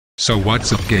So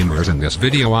what's up gamers, in this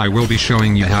video I will be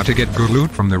showing you how to get good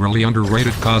loot from the really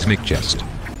underrated cosmic chest.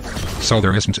 So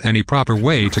there isn't any proper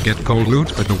way to get gold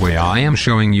loot, but the way I am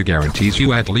showing you guarantees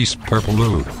you at least purple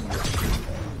loot.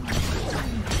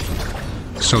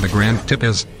 So the grand tip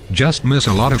is, just miss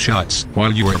a lot of shots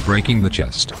while you are breaking the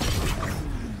chest.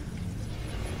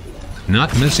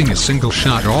 Not missing a single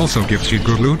shot also gives you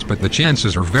good loot, but the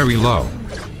chances are very low.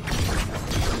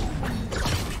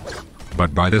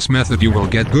 But by this method you will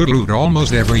get good loot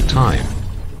almost every time.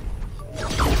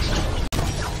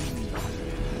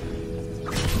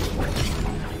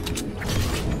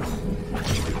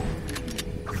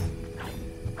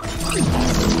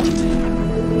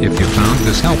 If you found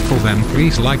this helpful, then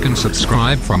please like and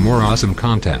subscribe for more awesome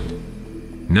content.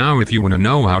 Now if you want to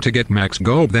know how to get max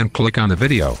gold, then click on the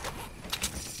video.